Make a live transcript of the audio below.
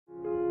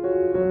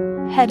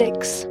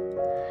headaches,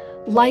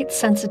 light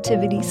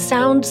sensitivity,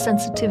 sound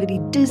sensitivity,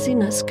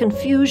 dizziness,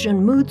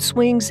 confusion, mood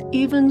swings,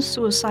 even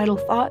suicidal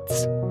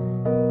thoughts.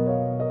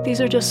 These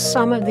are just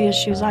some of the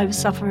issues I've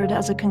suffered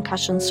as a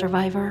concussion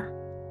survivor.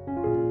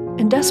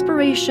 In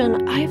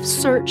desperation, I've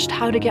searched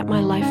how to get my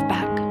life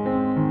back.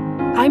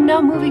 I'm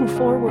now moving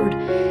forward,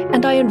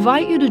 and I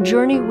invite you to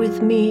journey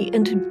with me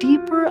into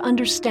deeper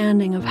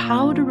understanding of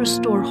how to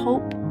restore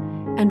hope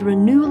and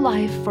renew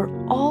life for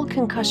all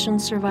concussion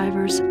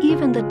survivors,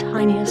 even the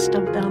tiniest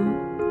of them,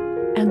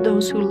 and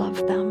those who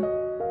love them.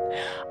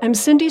 I'm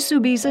Cindy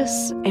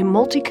Soubizis, a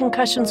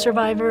multi-concussion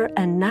survivor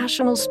and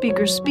national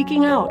speaker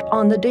speaking out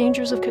on the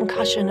dangers of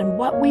concussion and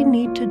what we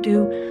need to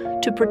do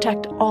to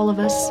protect all of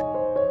us,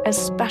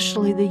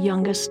 especially the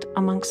youngest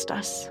amongst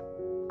us.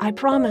 I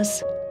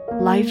promise,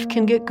 life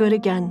can get good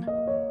again.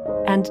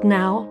 And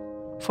now,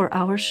 for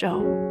our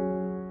show.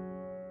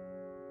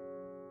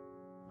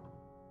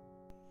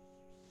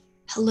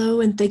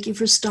 Hello, and thank you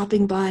for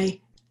stopping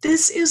by.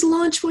 This is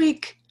Launch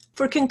Week.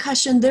 For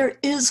Concussion, There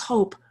Is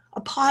Hope,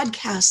 a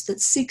podcast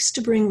that seeks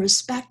to bring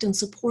respect and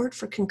support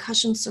for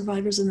concussion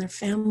survivors and their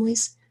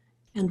families.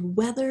 And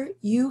whether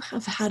you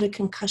have had a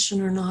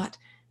concussion or not,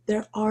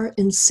 there are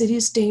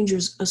insidious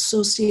dangers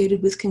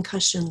associated with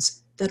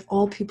concussions that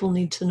all people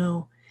need to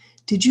know.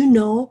 Did you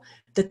know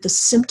that the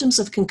symptoms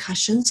of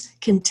concussions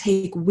can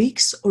take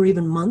weeks or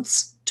even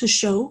months to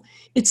show?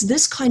 It's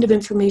this kind of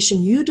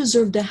information you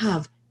deserve to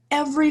have.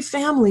 Every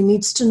family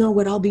needs to know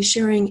what I'll be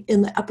sharing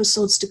in the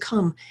episodes to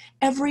come.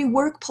 Every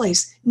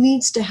workplace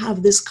needs to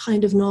have this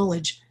kind of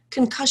knowledge.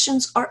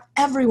 Concussions are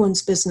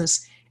everyone's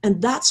business,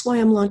 and that's why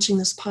I'm launching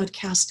this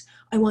podcast.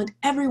 I want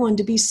everyone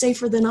to be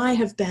safer than I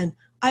have been.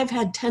 I've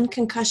had 10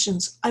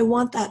 concussions. I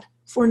want that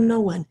for no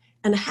one.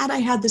 And had I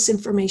had this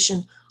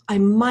information, I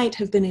might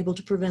have been able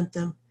to prevent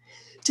them.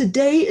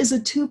 Today is a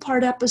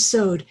two-part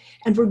episode,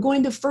 and we're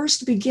going to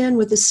first begin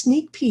with a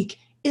sneak peek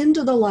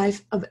into the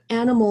life of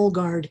Anna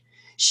Molgaard.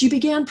 She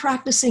began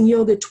practicing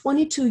yoga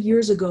 22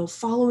 years ago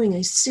following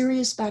a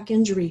serious back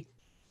injury.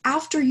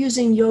 After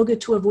using yoga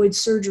to avoid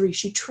surgery,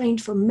 she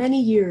trained for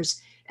many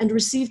years and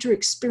received her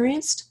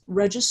experienced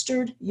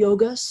registered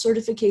yoga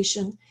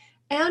certification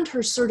and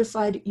her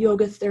certified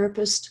yoga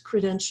therapist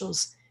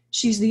credentials.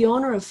 She's the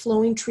owner of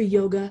Flowing Tree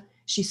Yoga.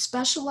 She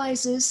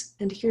specializes,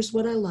 and here's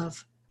what I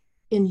love,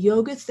 in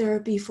yoga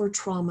therapy for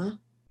trauma,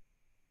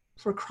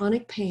 for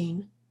chronic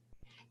pain,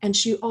 and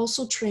she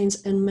also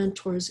trains and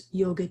mentors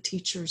yoga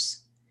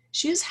teachers.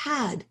 She has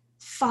had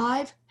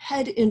 5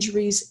 head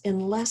injuries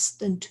in less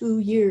than 2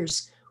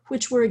 years,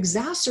 which were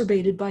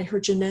exacerbated by her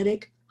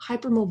genetic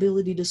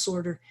hypermobility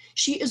disorder.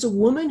 She is a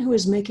woman who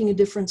is making a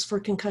difference for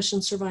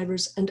concussion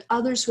survivors and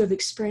others who have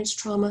experienced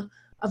trauma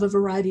of a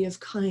variety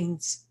of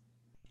kinds.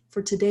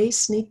 For today's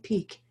sneak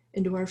peek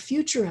into our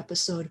future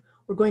episode,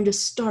 we're going to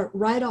start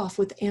right off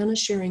with Anna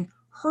sharing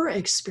her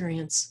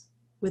experience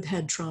with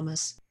head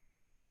traumas.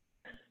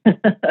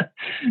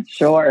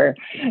 Sure.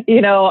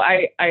 You know,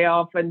 I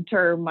often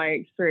term my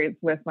experience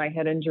with my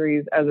head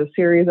injuries as a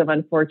series of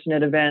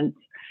unfortunate events.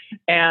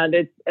 And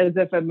it's as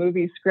if a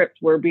movie script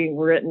were being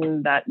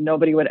written that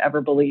nobody would ever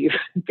believe,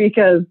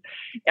 because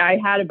I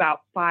had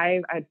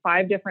 5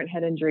 different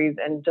head injuries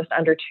in just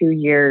under 2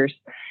 years.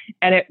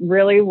 And it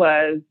really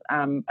was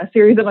a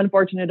series of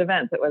unfortunate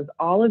events. It was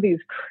all of these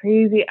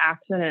crazy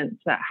accidents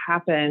that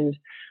happened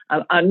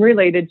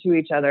unrelated to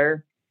each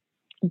other.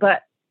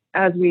 But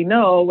as we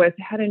know, with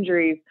head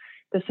injuries,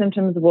 the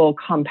symptoms will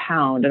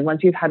compound. And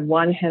once you've had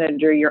one head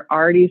injury, you're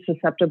already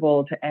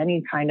susceptible to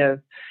any kind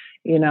of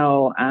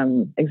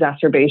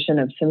exacerbation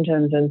of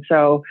symptoms. And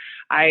so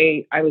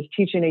I was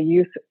teaching a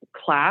youth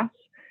class,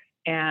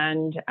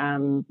 and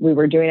we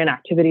were doing an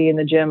activity in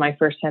the gym, my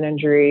first head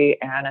injury,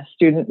 and a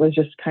student was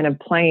just kind of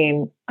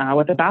playing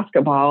with a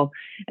basketball,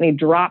 and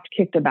he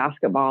kicked a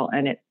basketball,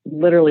 and it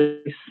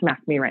literally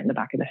smacked me right in the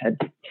back of the head.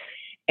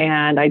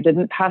 And I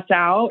didn't pass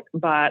out,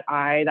 but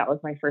that was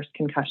my first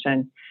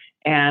concussion.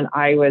 And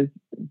I was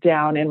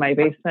down in my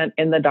basement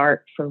in the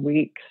dark for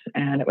weeks,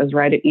 and it was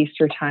right at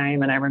Easter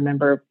time. And I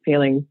remember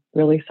feeling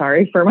really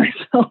sorry for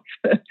myself.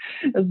 It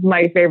was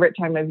my favorite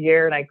time of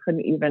year, and I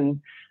couldn't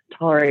even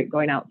tolerate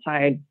going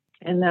outside.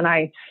 And then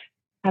I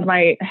had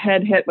my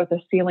head hit with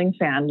a ceiling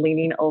fan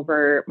leaning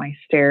over my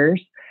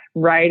stairs,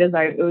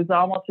 it was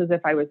almost as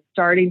if I was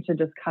starting to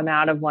just come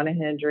out of one head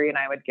injury, and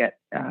I would get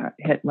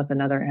hit with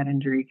another head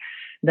injury.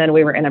 Then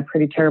we were in a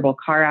pretty terrible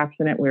car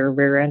accident. We were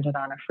rear-ended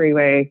on a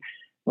freeway,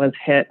 was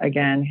hit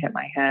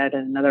my head,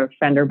 and another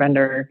fender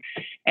bender.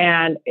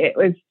 And it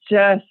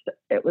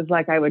was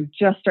like I would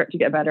just start to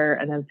get better,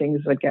 and then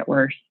things would get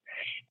worse.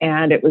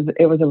 And it was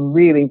a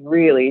really,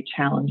 really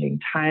challenging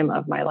time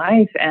of my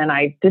life. And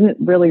I didn't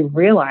really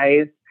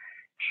realize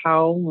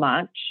how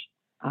much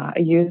I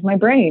use my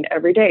brain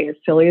every day, as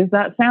silly as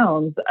that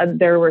sounds.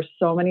 There were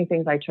so many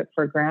things I took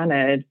for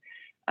granted.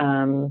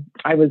 I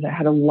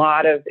had a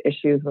lot of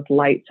issues with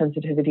light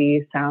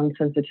sensitivity, sound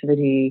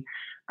sensitivity,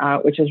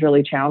 which is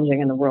really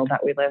challenging in the world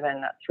that we live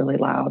in. That's really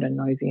loud and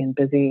noisy and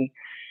busy.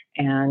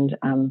 And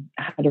I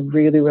had to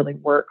really, really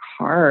work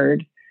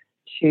hard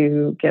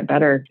to get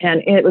better.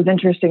 And it was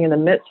interesting, in the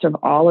midst of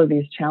all of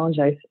these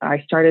challenges,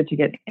 I started to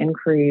get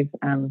inquiries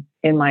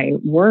in my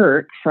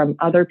work from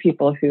other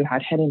people who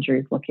had head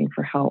injuries looking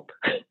for help.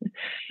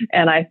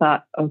 And I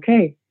thought,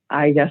 okay,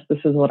 I guess this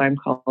is what I'm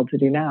called to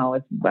do now.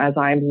 As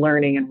I'm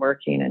learning and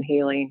working and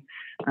healing,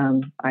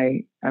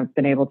 I've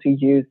been able to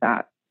use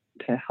that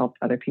to help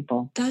other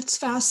people. That's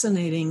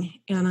fascinating,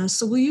 Anna.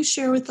 So will you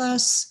share with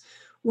us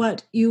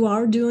what you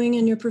are doing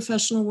in your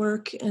professional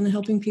work and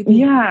helping people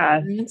who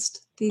have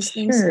experienced these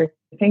things? Sure.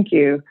 Thank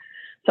you.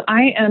 So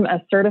I am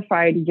a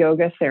certified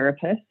yoga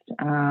therapist.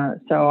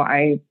 So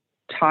I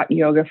taught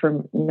yoga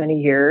for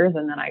many years,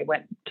 and then I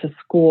went to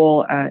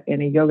school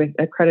in a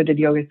accredited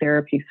yoga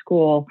therapy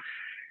school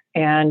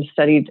and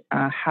studied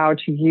how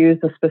to use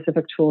the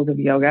specific tools of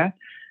yoga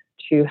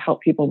to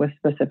help people with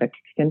specific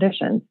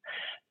conditions.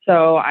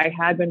 So I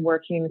had been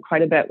working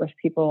quite a bit with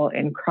people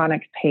in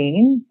chronic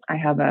pain. I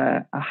have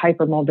a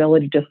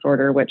hypermobility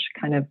disorder, which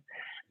kind of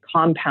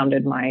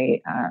compounded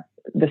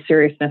the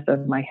seriousness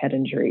of my head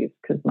injuries,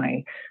 because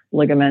my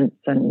ligaments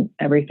and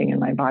everything in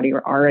my body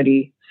were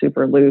already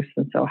super loose.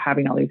 And so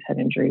having all these head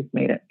injuries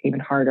made it even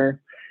harder.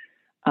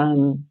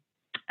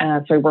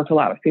 So I worked a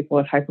lot with people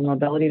with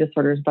hypermobility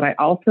disorders, but I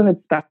also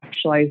had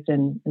specialized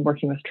in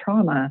working with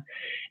trauma.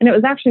 And it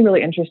was actually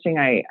really interesting.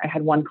 I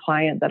had one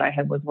client that I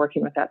was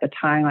working with at the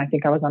time. I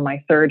think I was on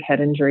my third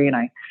head injury, and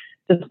I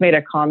just made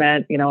a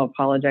comment,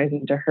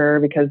 apologizing to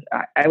her, because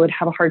I would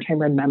have a hard time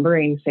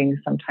remembering things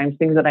sometimes,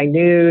 things that I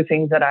knew,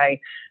 things that I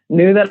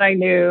knew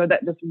that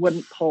just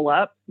wouldn't pull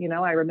up.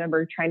 I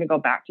remember trying to go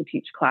back to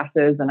teach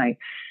classes, and I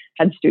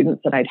had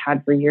students that I'd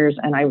had for years,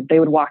 and they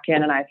would walk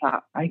in, and I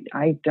thought,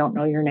 I don't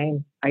know your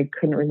name. I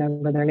couldn't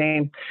remember their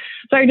name.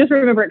 So I just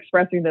remember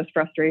expressing this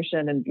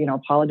frustration and,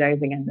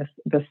 apologizing. And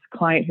this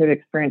client who had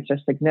experienced a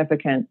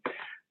significant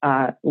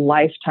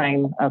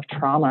lifetime of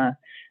trauma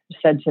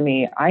said to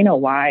me, I know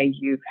why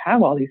you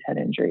have all these head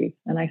injuries.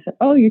 And I said,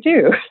 oh, you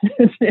do?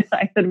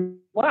 I said,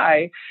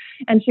 why?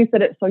 And she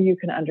said, it's so you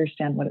can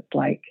understand what it's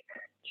like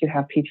to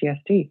have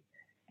PTSD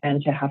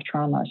and to have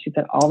trauma. She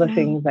said, all the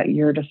things that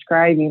you're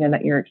describing and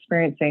that you're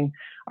experiencing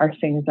are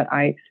things that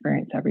I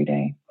experience every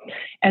day.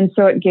 And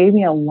so it gave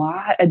me a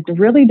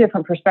really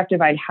different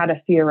perspective. I'd had a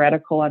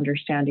theoretical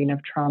understanding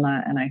of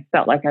trauma, and I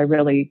felt like I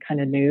really kind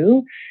of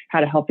knew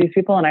how to help these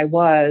people. And I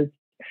was,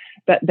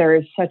 but there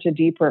is such a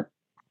deeper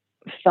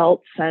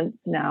felt sense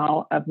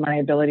now of my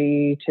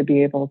ability to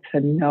be able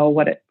to know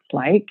what it's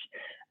like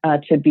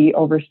to be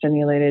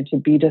overstimulated, to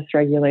be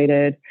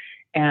dysregulated,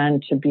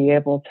 and to be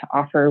able to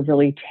offer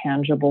really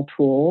tangible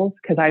tools,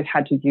 because I've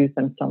had to use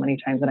them so many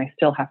times, and I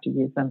still have to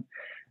use them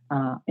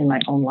in my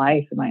own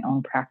life, in my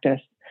own practice,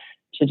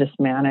 to just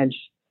manage,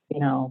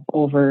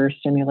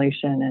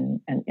 overstimulation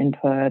and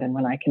input. And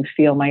when I can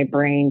feel my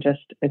brain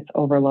it's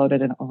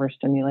overloaded and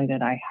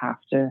overstimulated, I have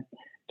to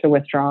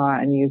withdraw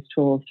and use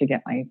tools to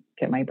get my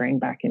brain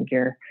back in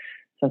gear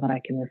so that I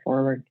can move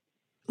forward.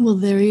 Well,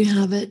 there you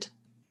have it.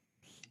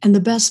 And the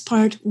best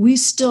part, we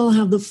still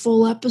have the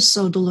full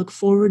episode to look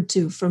forward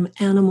to from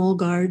Anna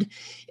Molgaard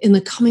in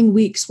the coming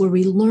weeks, where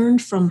we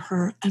learned from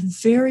her a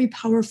very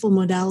powerful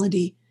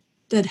modality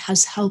that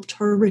has helped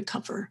her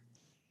recover.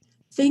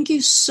 Thank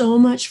you so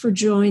much for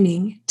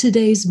joining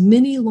today's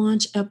mini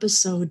launch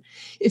episode.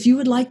 If you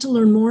would like to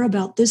learn more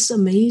about this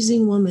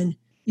amazing woman,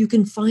 you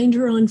can find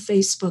her on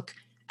Facebook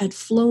at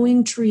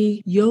Flowing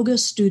Tree Yoga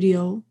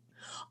Studio,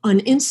 on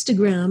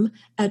Instagram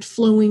at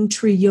Flowing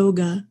Tree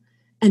Yoga,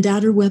 and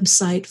at her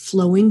website,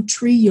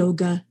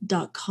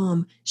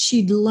 flowingtreeyoga.com.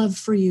 She'd love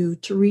for you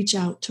to reach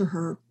out to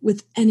her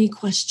with any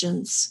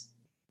questions.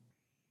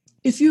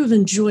 If you have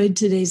enjoyed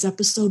today's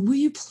episode, will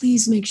you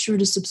please make sure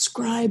to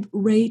subscribe,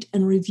 rate,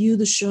 and review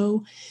the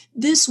show?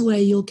 This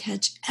way you'll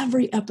catch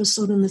every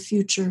episode in the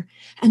future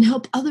and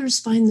help others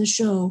find the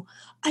show.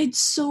 I'd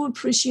so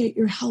appreciate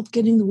your help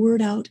getting the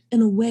word out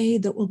in a way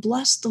that will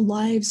bless the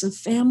lives of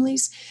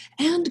families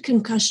and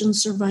concussion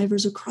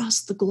survivors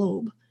across the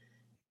globe.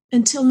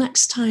 Until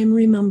next time,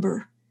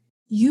 remember,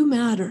 you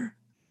matter,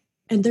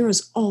 and there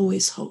is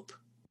always hope.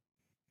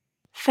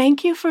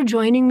 Thank you for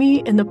joining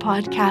me in the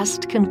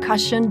podcast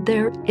Concussion,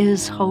 There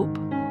Is Hope,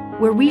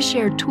 where we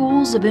share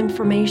tools of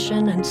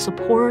information and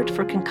support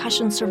for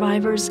concussion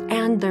survivors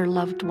and their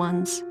loved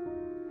ones.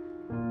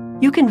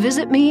 You can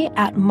visit me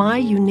at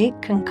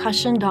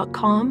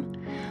myuniqueconcussion.com,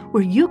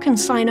 where you can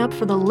sign up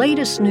for the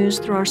latest news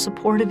through our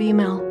supportive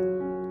email.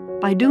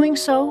 By doing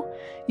so,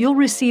 you'll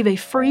receive a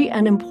free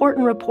and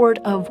important report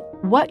of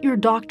what your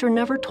doctor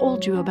never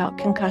told you about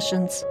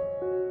concussions.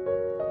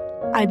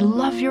 I'd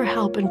love your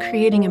help in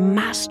creating a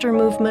master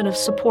movement of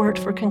support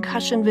for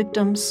concussion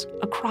victims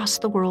across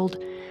the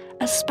world,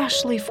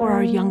 especially for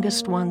our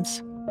youngest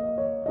ones.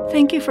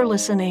 Thank you for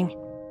listening,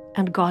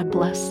 and God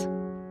bless.